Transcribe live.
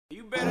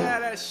better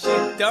have that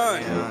shit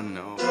done. Yeah, I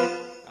know.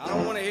 I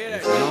don't wanna hear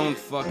that If shit. you don't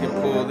fucking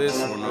pull this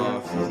one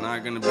off, he's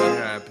not gonna be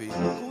happy.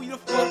 Who the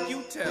fuck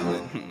you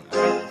telling?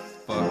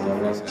 Fuck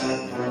if he's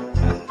happy.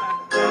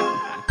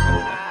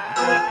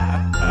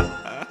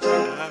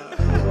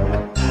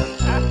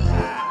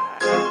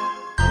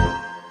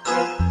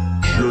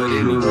 But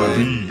anyway,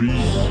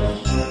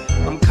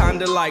 I'm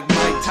kinda like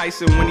Mike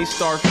Tyson when he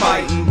start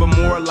fighting, but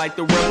more like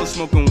the rebel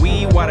smoking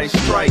weed while they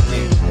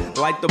striking.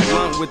 Light the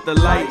blunt with the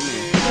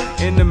lightning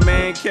in the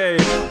man cave.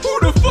 Who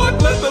the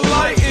fuck let the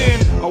light in?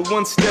 Or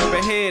one step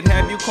ahead,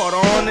 have you caught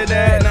on to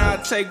that? Now I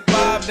take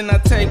 5, then I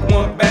take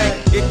 1 back.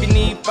 If you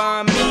need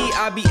find me,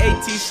 I be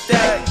AT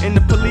stack. And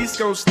the police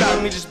gon'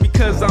 stop me just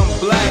because I'm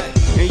black.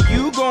 And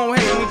you gon'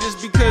 hate me just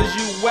because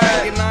you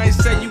whack. And I ain't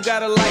say you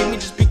gotta like me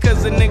just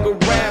because a nigga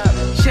rap.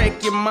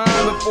 Check your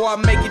mind before I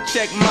make it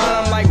check mine.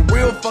 I'm like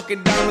real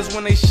fucking diamonds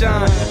when they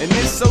shine. And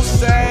it's so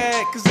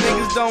sad, cause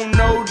niggas don't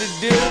know the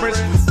difference.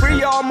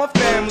 Free all my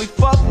family,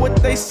 fuck what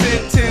they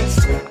sentence.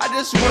 I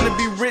just wanna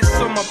be rich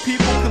so my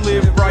people can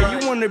live right.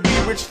 You wanna be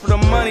rich for the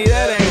money,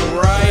 that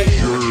ain't right.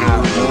 You're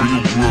not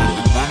royal blood,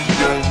 the money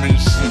don't mean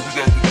shit. We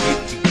got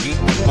to get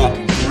the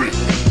fucking grip.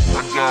 I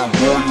got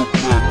royal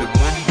blood, the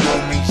money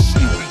don't mean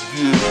shit. We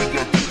good, we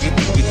got to get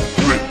the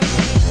grip.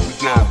 We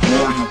got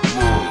royal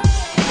blood,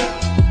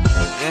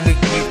 and it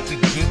gets to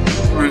get the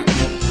grip.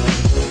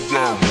 We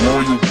got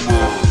royal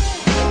blood,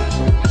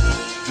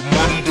 the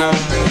money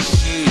don't mean shit.